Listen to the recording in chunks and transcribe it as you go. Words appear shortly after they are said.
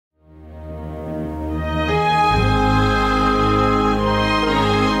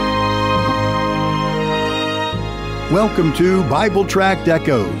Welcome to Bible Tract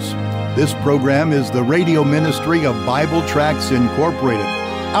Echoes. This program is the radio ministry of Bible Tracts Incorporated.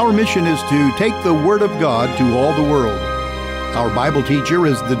 Our mission is to take the Word of God to all the world. Our Bible teacher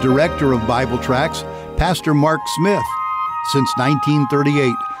is the director of Bible Tracts, Pastor Mark Smith. Since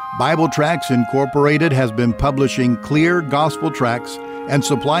 1938, Bible Tracts Incorporated has been publishing clear gospel tracts and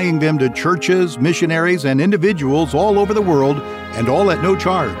supplying them to churches, missionaries, and individuals all over the world, and all at no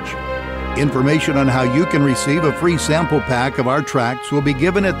charge. Information on how you can receive a free sample pack of our tracts will be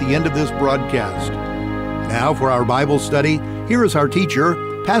given at the end of this broadcast. Now for our Bible study, here is our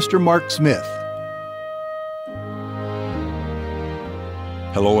teacher, Pastor Mark Smith.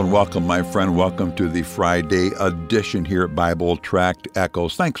 Hello and welcome, my friend. Welcome to the Friday edition here at Bible Tract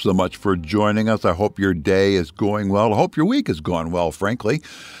Echoes. Thanks so much for joining us. I hope your day is going well. I hope your week is going well, frankly.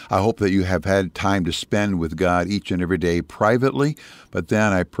 I hope that you have had time to spend with God each and every day privately, but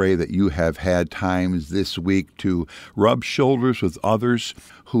then I pray that you have had times this week to rub shoulders with others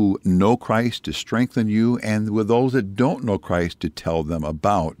who know Christ to strengthen you, and with those that don't know Christ to tell them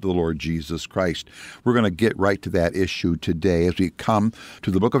about the Lord Jesus Christ. We're going to get right to that issue today as we come to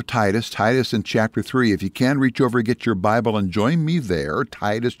the book of Titus in chapter 3. If you can, reach over and get your Bible and join me there.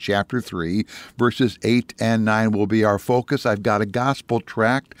 Titus chapter 3, verses 8 and 9 will be our focus. I've got a gospel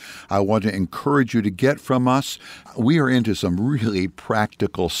tract I want to encourage you to get from us. We are into some really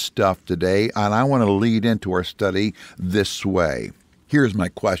practical stuff today, and I want to lead into our study this way. Here's my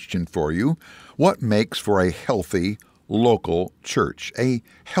question for you. What makes for a healthy local church? A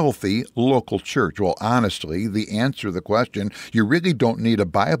healthy local church? Well, honestly, the answer to the question, you really don't need a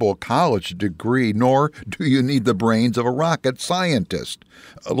Bible college degree, nor do you need the brains of a rocket scientist.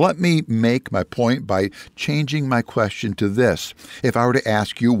 Let me make my point by changing my question to this. If I were to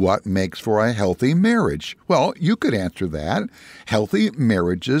ask you what makes for a healthy marriage, well, you could answer that. Healthy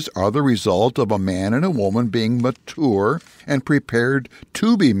marriages are the result of a man and a woman being mature and prepared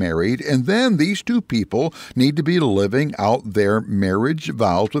to be married, and then these two people need to be living out their marriage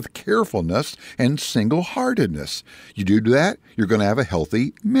vows with carefulness and single-heartedness. You do that, you're going to have a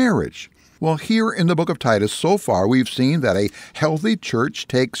healthy marriage. Well, here in the book of Titus, so far, we've seen that a healthy church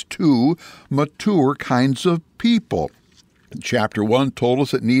takes two mature kinds of people. Chapter 1 told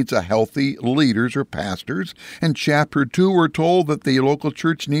us it needs a healthy leaders or pastors, and Chapter 2 we're told that the local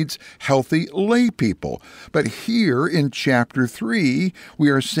church needs healthy lay people. But here in Chapter 3, we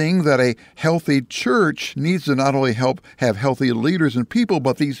are seeing that a healthy church needs to not only have healthy leaders and people,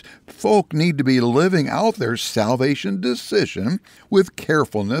 but these folk need to be living out their salvation decision with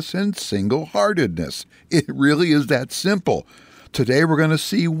carefulness and single-heartedness. It really is that simple. Today we're going to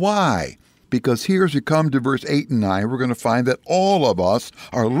see why. Because here as we come to verse 8 and 9, we're going to find that all of us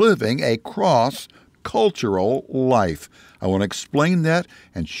are living a cross-cultural life. I want to explain that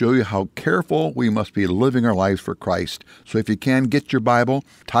and show you how careful we must be living our lives for Christ. So if you can, get your Bible,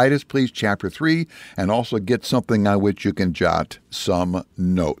 Titus, please, chapter 3, and also get something on which you can jot some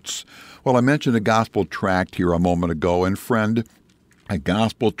notes. Well, I mentioned a gospel tract here a moment ago, and friend, a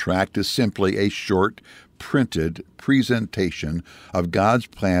gospel tract is simply a short printed presentation of God's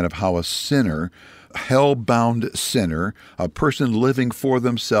plan of how a sinner, hell-bound sinner, a person living for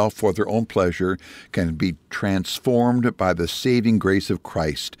themselves, for their own pleasure, can be transformed by the saving grace of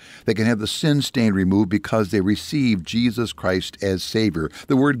Christ. They can have the sin stain removed because they receive Jesus Christ as Savior.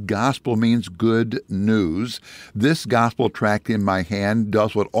 The word gospel means good news. This gospel tract in my hand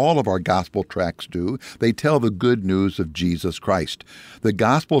does what all of our gospel tracts do. They tell the good news of Jesus Christ. The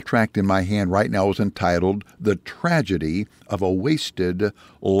gospel tract in my hand right now is entitled The Tragedy of a Wasted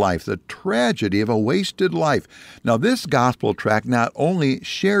Life. The Tragedy of a Wasted Life. Now, this gospel tract not only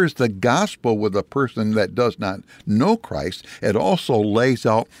shares the gospel with a person that does not know Christ, it also lays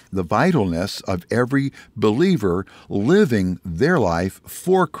out the vitalness of every believer living their life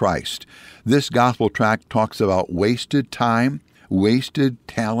for Christ. This gospel tract talks about wasted time, wasted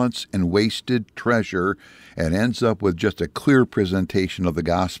talents, and wasted treasure, and ends up with just a clear presentation of the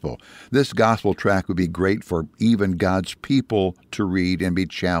gospel. This gospel tract would be great for even God's people to read and be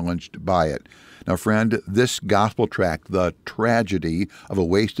challenged by it. Now, friend, this gospel tract, The Tragedy of a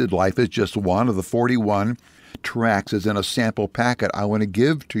Wasted Life, is just one of the 41 tracts as in a sample packet I want to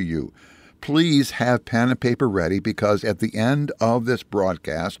give to you. Please have pen and paper ready, because at the end of this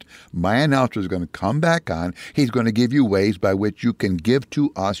broadcast, my announcer is going to come back on. He's going to give you ways by which you can give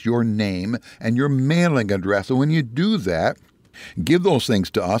to us your name and your mailing address. And when you do that, Give those things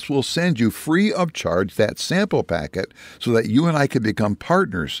to us. We'll send you free of charge that sample packet so that you and I can become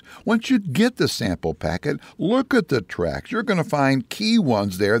partners. Once you get the sample packet, look at the tracts. You're going to find key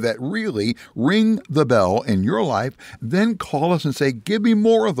ones there that really ring the bell in your life. Then call us and say, give me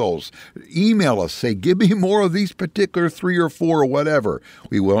more of those. Email us, say, give me more of these particular 3 or 4 or whatever.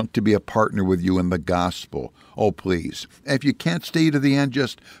 We want to be a partner with you in the gospel. Oh, please. If you can't stay to the end,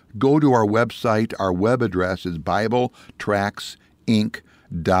 just go to our website. Our web address is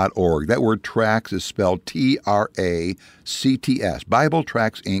BibleTractsInc.org. That word tracts is spelled Tracts,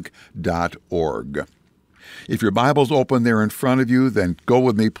 BibleTractsInc.org. If your Bible's open there in front of you, then go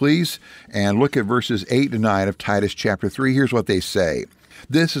with me, please, and look at verses 8 to 9 of Titus chapter 3. Here's what they say.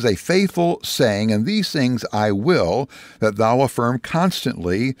 This is a faithful saying, and these things I will, that thou affirm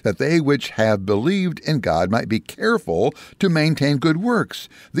constantly, that they which have believed in God might be careful to maintain good works.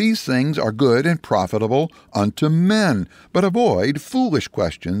 These things are good and profitable unto men, but avoid foolish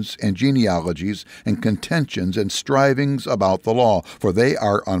questions and genealogies and contentions and strivings about the law, for they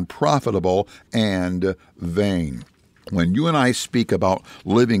are unprofitable and vain. When you and I speak about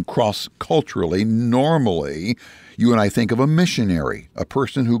living cross-culturally, normally you and I think of a missionary, a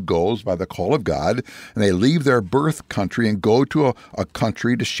person who goes by the call of God, and they leave their birth country and go to a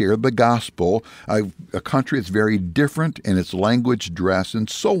country to share the gospel, a country that's very different in its language, dress, and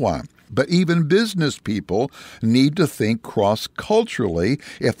so on. But even business people need to think cross-culturally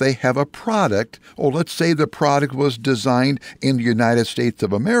if they have a product, or let's say the product was designed in the United States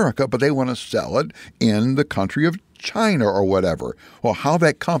of America, but they want to sell it in the country of China or whatever. Well, how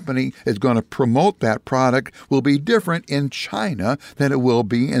that company is going to promote that product will be different in China than it will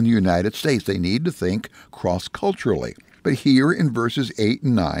be in the United States. They need to think cross-culturally. But here in verses 8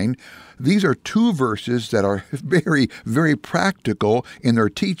 and 9, these are 2 verses that are very, very practical in their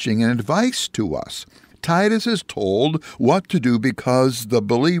teaching and advice to us. Titus is told what to do because the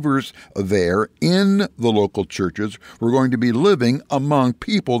believers there in the local churches were going to be living among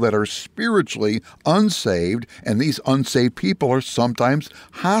people that are spiritually unsaved, and these unsaved people are sometimes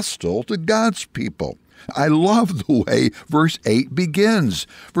hostile to God's people. I love the way verse 8 begins.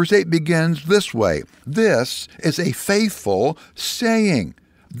 Verse 8 begins this way. This is a faithful saying.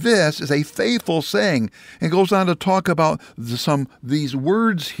 This is a faithful saying. And goes on to talk about these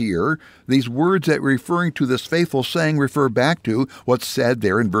words here. These words that referring to this faithful saying refer back to what's said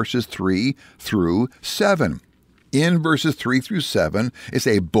there in verses 3 through 7. In verses 3 through 7 is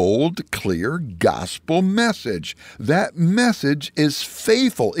a bold, clear gospel message. That message is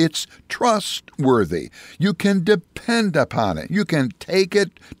faithful. It's trustworthy. You can depend upon it. You can take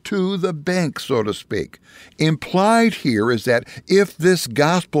it to the bank, so to speak. Implied here is that if this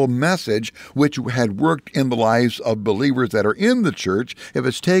gospel message, which had worked in the lives of believers that are in the church, if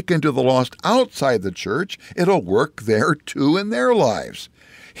it's taken to the lost outside the church, it'll work there too in their lives.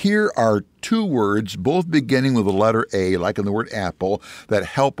 Here are 2 words, both beginning with the letter A, like in the word apple, that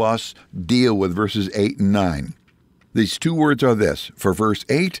help us deal with verses 8 and 9. These 2 words are this. For verse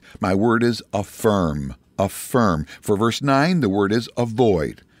 8, my word is affirm. Affirm. For verse 9, the word is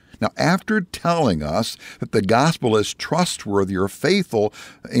avoid. Now, after telling us that the gospel is trustworthy or faithful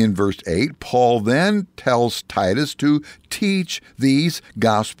in verse 8, Paul then tells Titus to teach these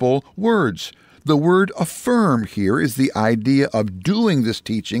gospel words. The word affirm here is the idea of doing this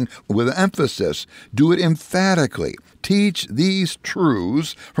teaching with emphasis. Do it emphatically. Teach these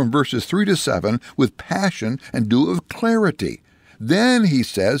truths from verses 3 to 7 with passion and do it with clarity. Then he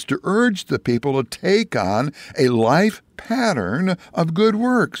says to urge the people to take on a life pattern of good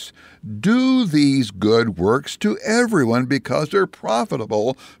works. Do these good works to everyone because they're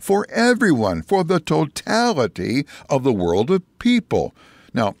profitable for everyone, for the totality of the world of people.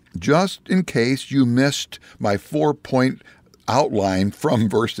 Now, just in case you missed my 4-point outline from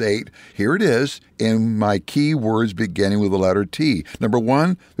verse 8, here it is in my key words beginning with the letter T. Number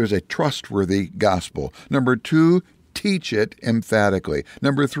 1, there's a trustworthy gospel. Number 2, teach it emphatically.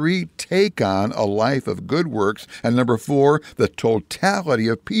 Number 3, take on a life of good works. And number 4, the totality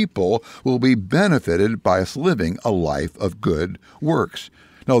of people will be benefited by us living a life of good works.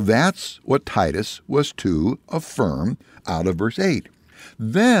 Now, that's what Titus was to affirm out of verse 8.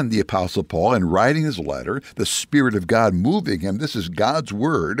 Then the Apostle Paul, in writing his letter, the Spirit of God moving him, this is God's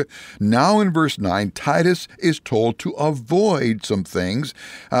word. Now in verse 9, Titus is told to avoid some things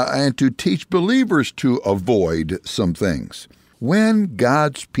and to teach believers to avoid some things. When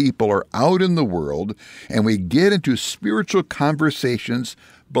God's people are out in the world and we get into spiritual conversations,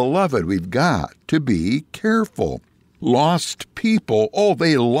 beloved, we've got to be careful. Lost people,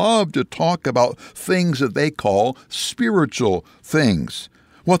 they love to talk about things that they call spiritual things.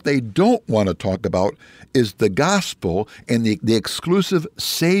 What they don't want to talk about is the gospel and the exclusive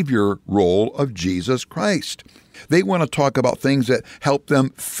Savior role of Jesus Christ. They want to talk about things that help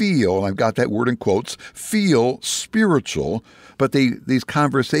them feel, and I've got that word in quotes, feel spiritual, but these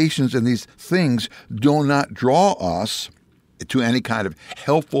conversations and these things do not draw us to any kind of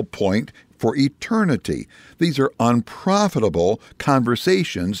helpful point for eternity. These are unprofitable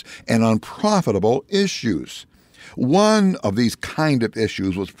conversations and unprofitable issues. One of these kind of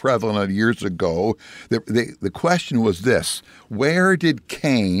issues was prevalent years ago. The question was this: where did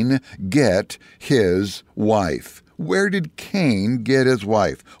Cain get his wife? Where did Cain get his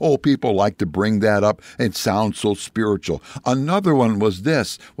wife? Oh, people like to bring that up. It sounds so spiritual. Another one was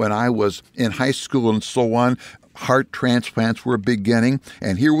this: when I was in high school and so on, heart transplants were beginning,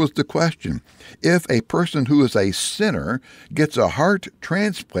 and here was the question. If a person who is a sinner gets a heart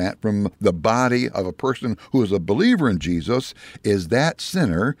transplant from the body of a person who is a believer in Jesus, is that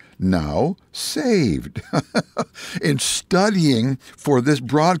sinner now saved? In studying for this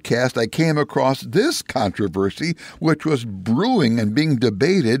broadcast, I came across this controversy, which was brewing and being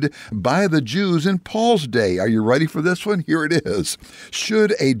debated by the Jews in Paul's day. Are you ready for this one? Here it is.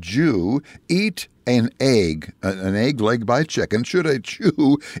 Should a Jew eat an egg laid by a chicken? Should a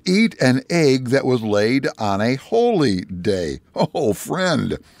Jew eat an egg that was laid on a holy day? Oh,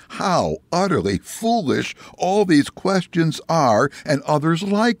 friend, how utterly foolish all these questions are, and others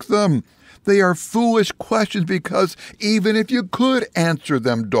like them. They are foolish questions because even if you could answer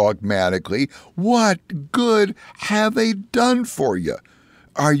them dogmatically, what good have they done for you?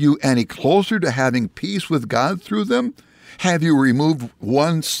 Are you any closer to having peace with God through them? Have you removed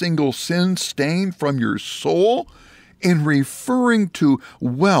one single sin stain from your soul? In referring to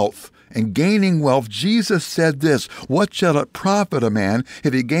wealth and gaining wealth, Jesus said this: what shall it profit a man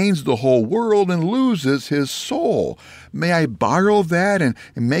if he gains the whole world and loses his soul? May I borrow that and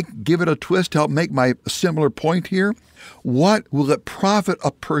give it a twist to help make my similar point here? What will it profit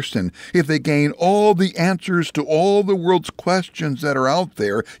a person if they gain all the answers to all the world's questions that are out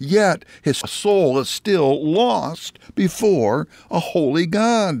there, yet his soul is still lost before a holy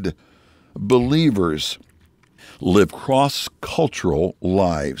God? Believers live cross-cultural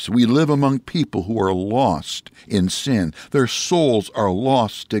lives. We live among people who are lost in sin. Their souls are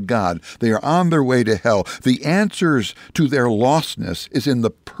lost to God. They are on their way to hell. The answers to their lostness is in the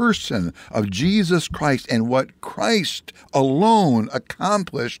person of Jesus Christ and what Christ alone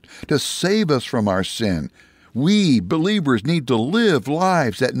accomplished to save us from our sin. We, believers, need to live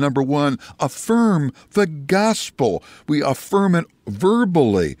lives that, number one, affirm the gospel. We affirm it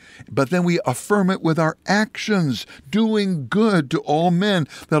verbally, but then we affirm it with our actions, doing good to all men.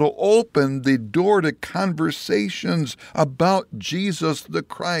 That'll open the door to conversations about Jesus the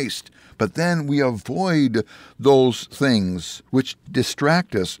Christ. But then we avoid those things which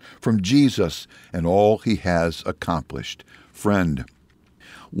distract us from Jesus and all he has accomplished. Friend,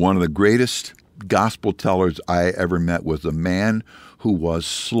 one of the greatest gospel tellers I ever met was a man who was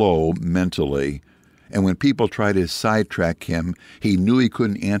slow mentally. And when people tried to sidetrack him, he knew he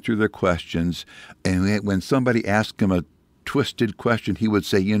couldn't answer their questions. And when somebody asked him a twisted question, he would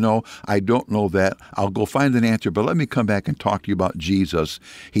say, I don't know that. I'll go find an answer, but let me come back and talk to you about Jesus.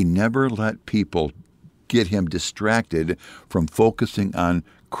 He never let people get him distracted from focusing on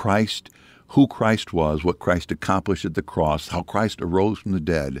Christ, who Christ was, what Christ accomplished at the cross, how Christ arose from the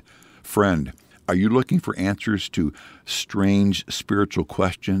dead. Friend, are you looking for answers to strange spiritual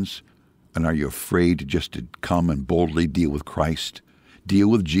questions? And are you afraid just to come and boldly deal with Christ? Deal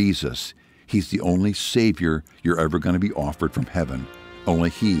with Jesus. He's the only Savior you're ever going to be offered from heaven.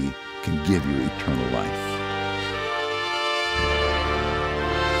 Only He can give you eternal life.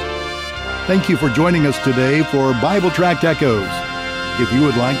 Thank you for joining us today for Bible Tract Echoes. If you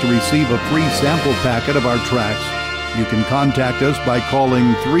would like to receive a free sample packet of our tracts, you can contact us by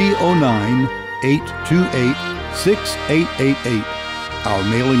calling 309-828-6888. Our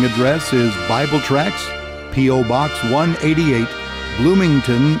mailing address is Bible Tracts, P.O. Box 188,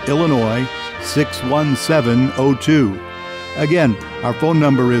 Bloomington, Illinois, 61702. Again, our phone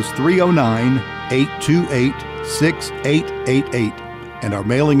number is 309-828-6888. And our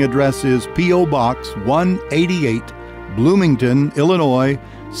mailing address is P.O. Box 188, Bloomington, Illinois,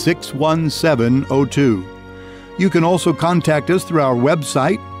 61702. You can also contact us through our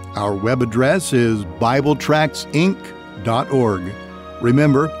website. Our web address is BibleTractsInc.org.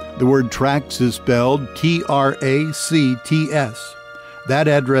 Remember, the word tracts is spelled Tracts. That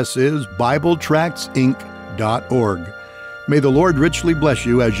address is BibleTractsInc.org. May the Lord richly bless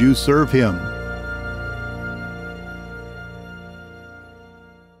you as you serve Him.